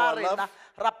in tshepa our rena love,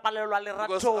 ra palelwa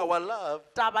Because leratong our love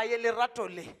taba ye lerato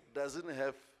le doesn't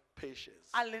have patience.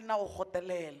 a lena go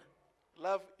gotelela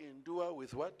Love endure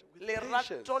with what? With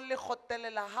patience. lerato le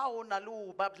gotelela ga o na le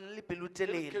o ba le pelo Can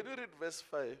telele you read verse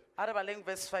 5? a re baleng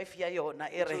verse 5 ya yona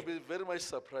e It will re be very much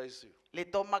surprise you. le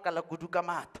to makala kudu ka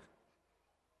mata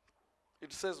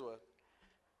It says what?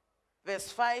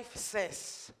 verse 5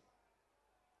 says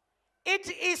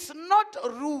it is not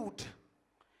rude,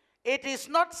 it is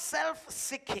not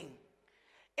self-seeking,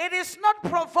 it is not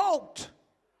provoked,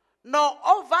 nor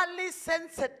overly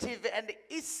sensitive and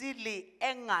easily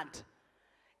angered.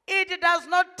 It does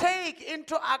not take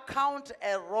into account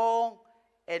a wrong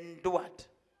endured.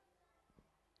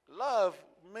 Love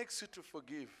makes you to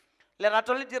forgive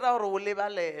Lerato le dira gore o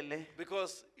lebalele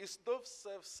because it's not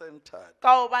self-centered.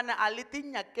 ka gobane a le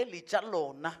tinyakele tša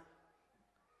lona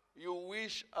You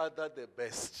wish other the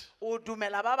best. o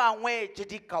dumela ba bangwe tše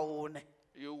di kaone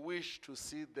You wish to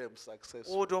see them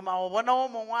successful. o duma go bona o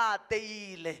mongwe a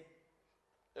teile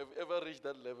Have you ever reached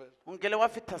that level? nkele wa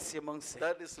feta seemong se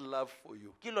That is love for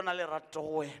you. ke lona lerato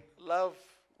go wena Love,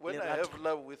 when I have Lerato.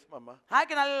 love with Mama, ga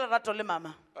ke na le lerato le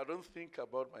mama I don't think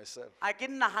about myself. a ke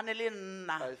nnagane le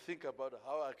nna I think about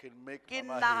how I can make ke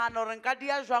Mama happy. nnagana gore nka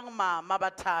dia jwang mama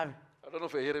ba thabe I don't know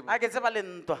if you're hearing me. a ke tseba le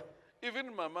ntwa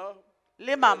Even Mama,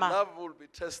 le the mama love will be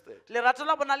tested. lerato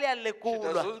la bona le ya She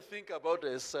lekolwa doesn't think about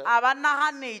herself. a ba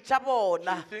nagane tša She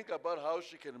bona think about how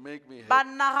she can make me ba happy.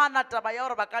 nagana taba ya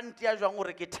gore ba ka ntia jwang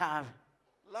gore ke thabe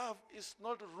Love is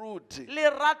not rude.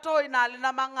 lerato e na le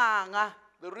na manganga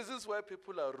The reasons why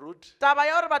people are rude taba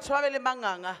ya gore batho ba be le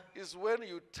manganga is when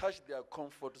you touch their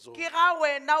comfort zone. ke ga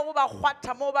wena o ba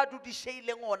kgwatha mo ba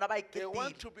dudišeileng gona ba They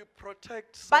want iketile to be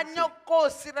protect ba something. nyako o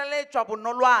sireletšwa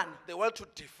bonolwana They want to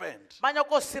defend. ba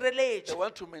nyako o They sireletšwa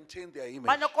want to maintain their image.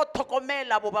 ba nyako o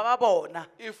tlhokomela boba ba bona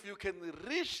If you can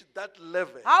reach that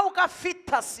level, ga o ka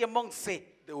feta seemong se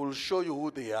they will show you who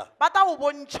they are. ba tla go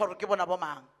bontšha gore ke bona bo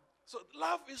mang So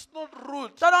love is not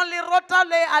rude. tsanong lerota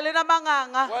le a lena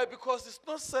manganga Why? Because it's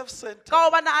not self-centered. ka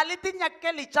gobane a le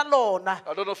tinyakele tša lona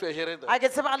I don't know if you're hearing that. a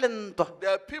ke tseba ga le ntwa There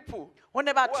are people go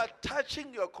ne who batho are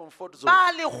touching your comfort zone.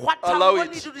 ba le kgwathang Allow mo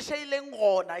it. le dudišaileng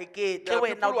gona e ketle There are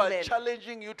wena people o who are dumela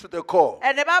challenging you to the core.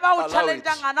 ande ba ba o Allow it.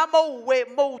 challengeng ana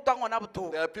mo utwang gona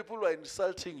bothong There are people who are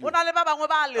insulting you. go na le ba bangwe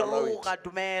ba Allow it. leroga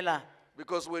dumela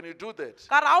Because when you do that,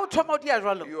 ka re ga o thoma o dia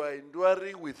jalo you are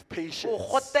enduring with o patience.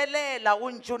 gotelela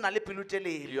o ntse o na le pelo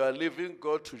telele You are leaving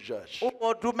God to judge.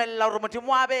 o dumelela gore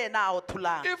modimo a bena a o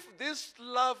tholang If this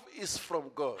love is from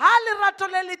God, ga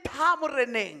lerato le le tha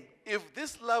moreneng if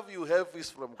this love you have is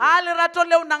from God, ga lerato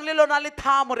le o nang le lona le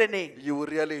tha moreneng you will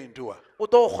really endure. o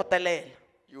tlo o gotelela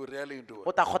You will really endure.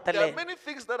 o tla There are gotelela many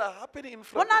things that are happening in go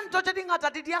front na of ntho tse dingata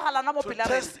di diagalana mo you to pela rena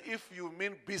test if you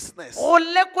mean business go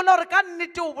lekola gore ka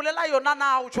nnete o bolela yona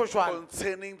na o tšhošwana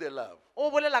concerning the love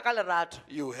o bolela ka lerato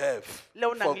you have Le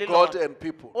o nang for le God lona. and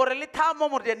people. gore le tha mo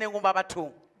moreneng ba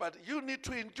bathong But you need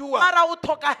to endure. mara o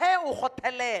tlhoka he o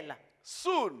gotelela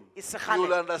Soon, It's a you will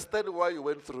kgale. understand why you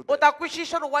went through o that. tla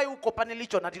kwešiša gore why o kopane le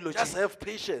tšona dilo Just tše have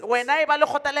patience. wena e ba le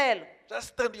gotelelo Just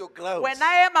stand your ground.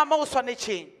 wena ema mo o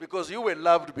swanetšeng Because you were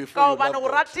loved before ka you gobane o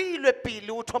loved God. ratilwe pele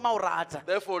o thoma o rata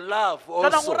Therefore, love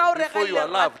jona also go raya gore before ge you are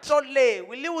loved. lerato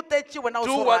leo le o tetše wena o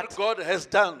Do se o what rata God has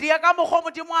done. dia ka mokgwa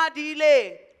modimo a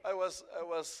diileng I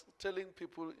was telling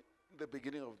people in the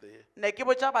beginning of the year ne ke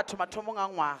botša batho mathomong a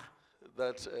ngwaga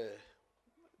that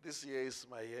this year is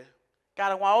my year. ka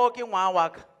re ngwaga o ke ngwaga wa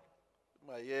ka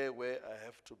My year where I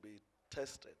have to be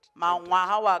tested.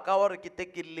 mangwaga wa ka gore ke te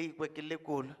ke lekwe ke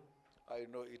lekola I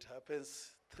know it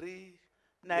happens 3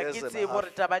 na years ke and a tsebe gore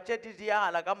half. taba tše di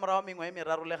diagala ka morago mengwe e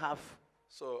meraro le gafu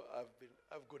So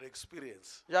I've got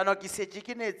experience. jaanong ke setse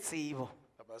ke ne tsebo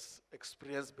I must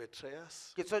experience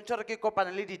betrayers. ke tshwanetse gore ke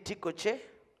kopane le dithiko tše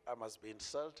I must be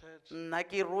insulted. nna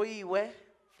ke roiwe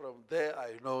From there,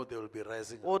 I know they will be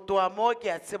rising up. O tloha moo ke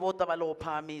a tseba o taba le go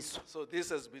phahamiswa. So this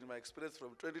has been my experience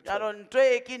from 2012, Jaanong ntho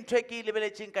e ke ntho e ke e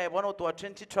lebeletseng ka e bona go tloha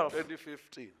 2012,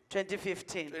 2015,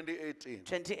 2015, 2018,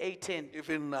 2018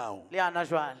 even now. le ana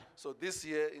jwale. So this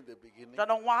year in the beginning,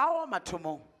 Jaanong ngwaga wa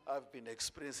mathomong I've been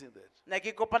experiencing that. nna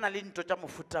ke kopana le ntho tša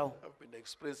mofuta o. I've been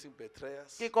experiencing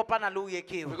betrayals. Ke kopana le o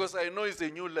ekewa. Because I know it's a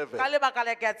new level. Ka lebaka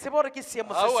le ke a tseba gore ke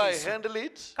seemo How I se seswa. handle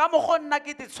it, Ka mokgwa nna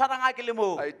ke te tshwarang ga ke le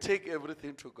moo. I take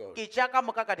everything to God Ke tša ka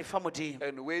moka ka di fa modimo.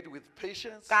 and wait with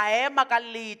patience Ka ema ka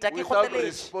leta ke without kgoteletše.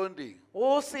 responding.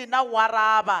 O se na o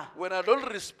araba. When I don't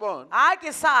respond, A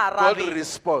ke sa God arabe.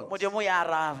 responds. Modimo ya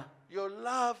araba. Your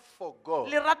love for God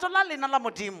Lerato la lena la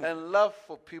modimo and love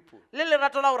for people le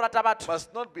lerato la o rata batho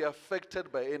must not be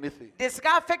affected by anything. di se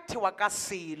ka affectiwa ka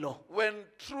selo. When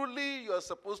truly you are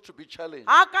supposed to be challenged,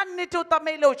 A ka nnete o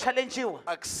tamaile o challengewa,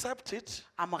 accept it.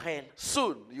 amogela.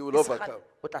 Soon you will E se gale overcome.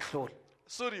 o tla hlola.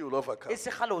 Soon you will overcome. E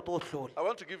se gale o tlo hlola. I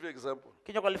want to give you an example. Ke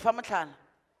nyaka le fa motlhala.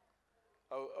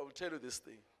 I will tell you this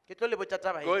thing. Ke tlo le botsa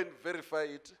taba Go e. and verify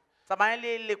it, Tsamaya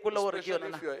le lekolo gore ke especially yona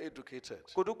if na. you are educated.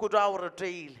 Kudu-kudu a o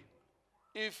reteile.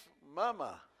 If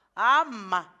Mama A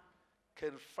mma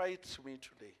can fight me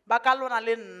today ba ka lona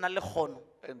le nna le kgono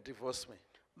and divorce me,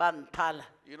 ba nthala.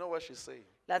 you know what she's saying?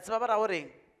 La tseba ba ra o reng?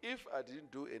 If I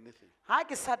didn't do anything, Ha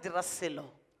ke sa dira selo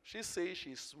she says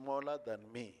she's smaller than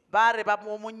me. ba re ba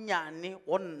mo monnyane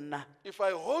go nna. If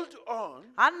I hold on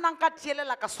A nna nka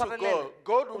tielela ka to swarelela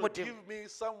God go will Modimo. give me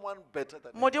someone better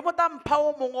than me. Modimo ta mpha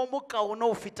o mongwe o mokaone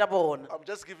o feta bona. I'm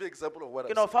just giving an example of what Ke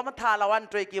I'm no saying. fa mothala wa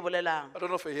ntwa e ke e bolelang. I don't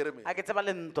know if you're hearing me. A ke tseba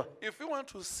le ntwa. If you want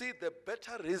to see the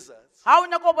better results Ha o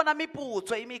nyaka go bona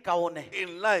meputso e mekaone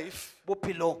in life,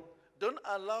 bophelong, don't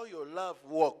allow your love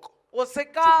walk o se to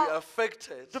be ka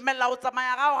affected. dumela o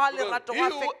tsamaya ga ga Because lerato he go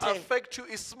who affecte. affect you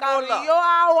is Ka re yo smaller,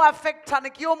 a o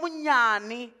affectane ke yo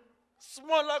monnyane.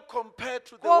 smaller compared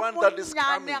to the Ko one that is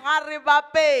coming. monnyane ga re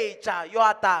bapetša yo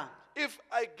atang. If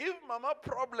I give Mama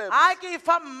problems, A ke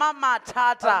fa mma I'm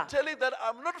mathata. telling that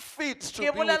I'm not fit to be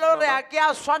Ke with bolela gore Mama, a ke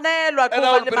a swanelwa ke and go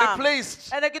I ba will le be mama.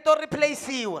 replaced. Ene ke to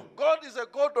replaceiwa. God is a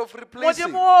God of replacing.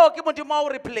 Modimo o ke modimo wa o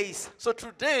replace. So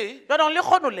today, Jaanong le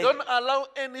kgono le. don't allow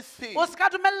anything O se ka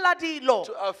dumelela dilo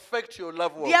to affect your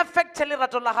love di walk. affecte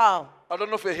lerato la gago. I don't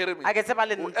know if you're hearing me. A ke tseba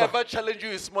le ntwa. Whoever challenge you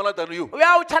is smaller than you. O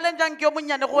ya o challenge-ang ke yo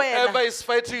monnyane go Whoever wena. is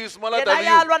fighting you is smaller Yena than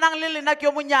ya you. lwanang le lena ke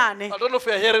yo monnyane. I don't know if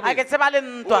you're hearing A ke me. tseba le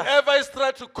ntwa. Whoever is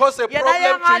trying to cause a Yena problem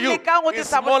ya to nga you lekang go is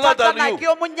tlisa smaller than bothatana ke you.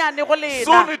 yo monnyane go lena.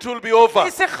 Soon it will be over. E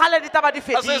se gale ditaba di I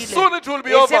said, fedile. soon it will be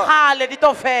E se over. gale di to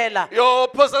fela. Your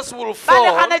opposers will Ba le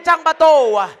fall ganetšang ba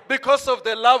towa. because of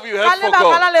the love you Ka have for lebaka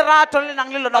God. la lerato le nang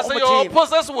le lona I go said, your modimo.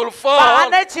 opposers will Ba fall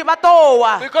ganetše ba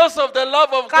towa. because of the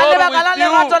love of Ka lebaka God la with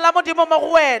lerato you. la modimo mo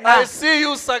go I wena. see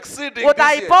you succeeding O tla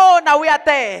this year. ipona o ya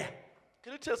te.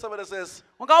 Can you tell somebody that says,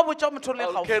 O ka o botša motho le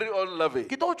I'll gaufi. carry on loving?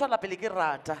 Ke tlo go tšwela pele ke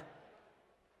rata.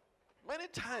 Many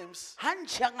times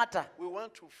Gantši a ngata we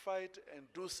want to fight and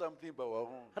do something by our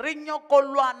own. re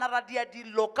nyokolwana ra dia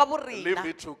dilo ka Leave borena.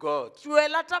 it to God.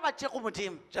 Tšwela taba tše go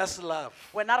modimo. Just love.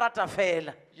 Wena rata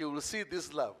fela. You will see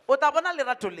this love O tla bona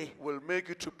lerato le. will make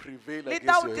you to prevail Le against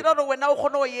tla o your dira enemy. gore wena o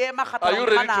kgone go ema Are you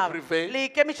ready to kgatlhanong prevail? le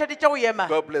ikemišeditše go ema.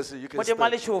 God bless you. You can Modimo a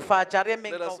stand. le šofatša re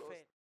emeng Let us kaofela.